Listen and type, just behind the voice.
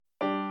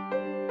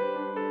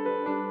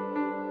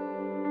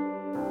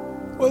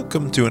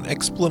Welcome to an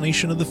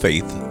explanation of the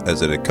faith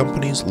as it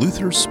accompanies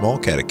Luther's Small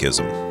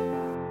Catechism.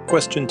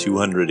 Question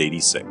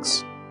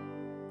 286.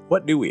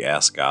 What do we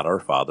ask God our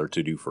Father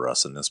to do for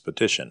us in this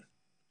petition?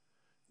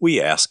 We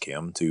ask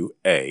Him to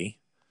A.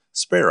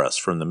 Spare us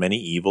from the many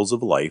evils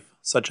of life,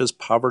 such as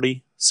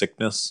poverty,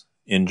 sickness,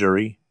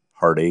 injury,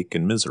 heartache,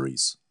 and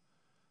miseries.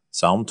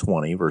 Psalm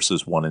 20,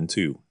 verses 1 and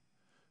 2.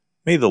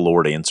 May the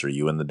Lord answer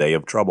you in the day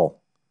of trouble.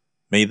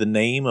 May the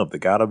name of the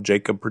God of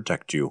Jacob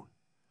protect you.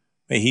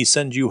 May He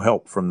send you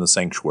help from the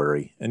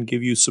sanctuary and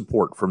give you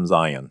support from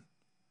Zion.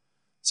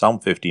 Psalm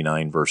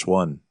 59, verse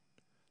 1.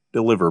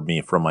 Deliver me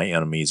from my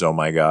enemies, O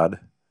my God.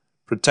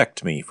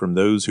 Protect me from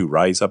those who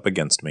rise up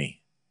against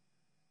me.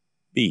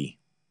 B.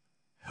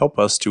 Help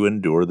us to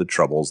endure the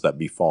troubles that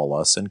befall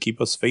us and keep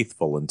us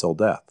faithful until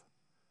death.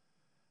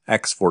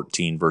 Acts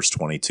 14, verse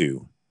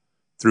 22.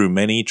 Through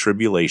many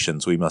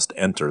tribulations we must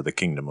enter the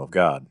kingdom of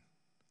God.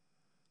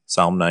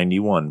 Psalm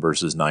 91,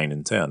 verses 9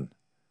 and 10.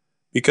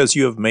 Because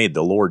you have made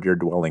the Lord your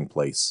dwelling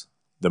place,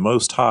 the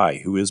Most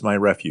High, who is my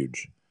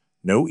refuge,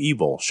 no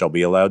evil shall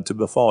be allowed to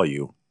befall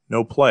you,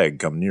 no plague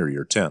come near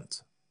your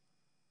tent.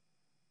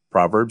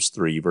 Proverbs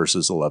 3,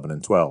 verses 11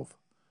 and 12.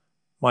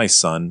 My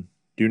son,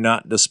 do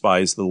not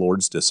despise the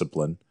Lord's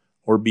discipline,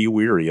 or be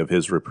weary of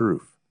his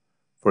reproof.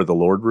 For the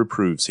Lord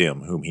reproves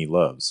him whom he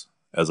loves,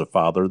 as a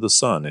father the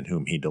son in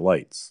whom he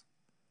delights.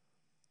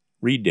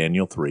 Read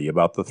Daniel 3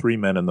 about the 3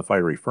 men in the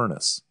fiery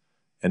furnace,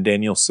 and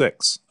Daniel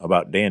 6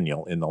 about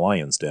Daniel in the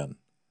lion's den.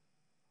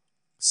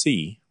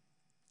 C.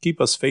 Keep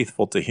us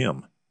faithful to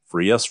Him,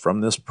 free us from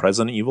this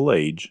present evil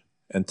age,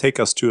 and take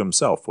us to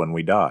Himself when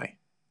we die.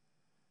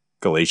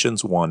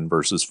 Galatians 1,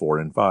 verses 4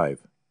 and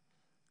 5.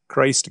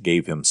 Christ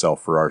gave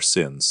Himself for our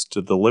sins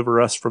to deliver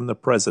us from the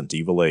present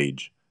evil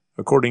age,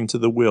 according to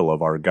the will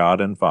of our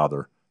God and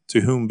Father,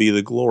 to whom be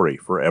the glory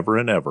forever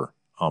and ever.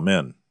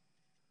 Amen.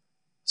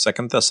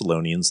 2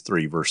 Thessalonians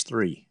 3, verse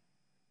 3.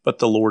 But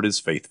the Lord is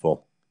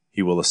faithful.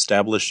 He will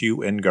establish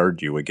you and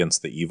guard you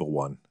against the evil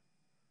one.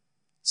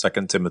 2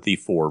 Timothy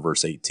 4,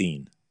 verse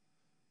 18.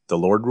 The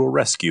Lord will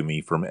rescue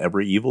me from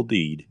every evil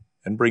deed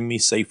and bring me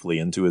safely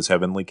into His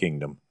heavenly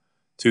kingdom.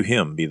 To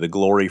Him be the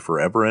glory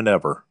forever and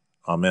ever.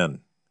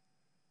 Amen.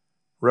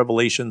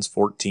 Revelations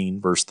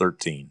 14, verse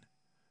 13.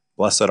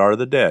 Blessed are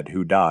the dead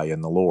who die in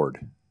the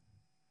Lord.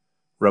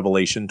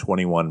 Revelation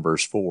 21,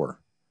 verse 4.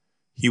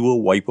 He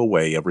will wipe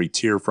away every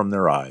tear from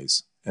their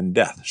eyes, and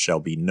death shall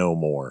be no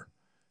more.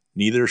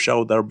 Neither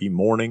shall there be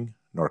mourning,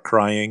 nor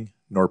crying,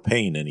 nor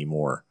pain any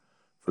more,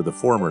 for the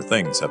former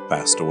things have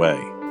passed away.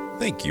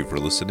 Thank you for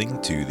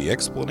listening to the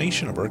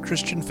explanation of our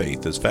Christian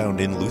faith as found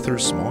in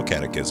Luther's Small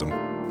Catechism,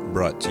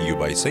 brought to you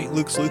by St.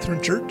 Luke's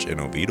Lutheran Church in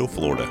Oviedo,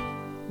 Florida.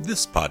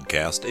 This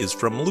podcast is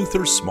from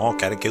Luther's Small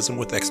Catechism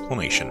with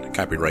Explanation,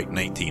 copyright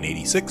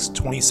 1986,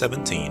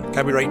 2017,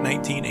 copyright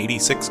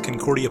 1986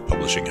 Concordia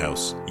Publishing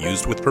House.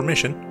 Used with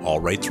permission, all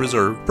rights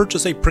reserved.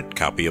 Purchase a print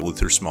copy of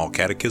Luther's Small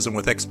Catechism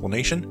with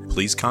Explanation.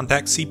 Please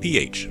contact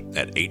CPH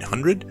at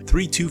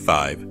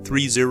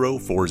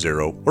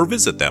 800-325-3040 or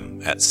visit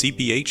them at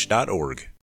cph.org.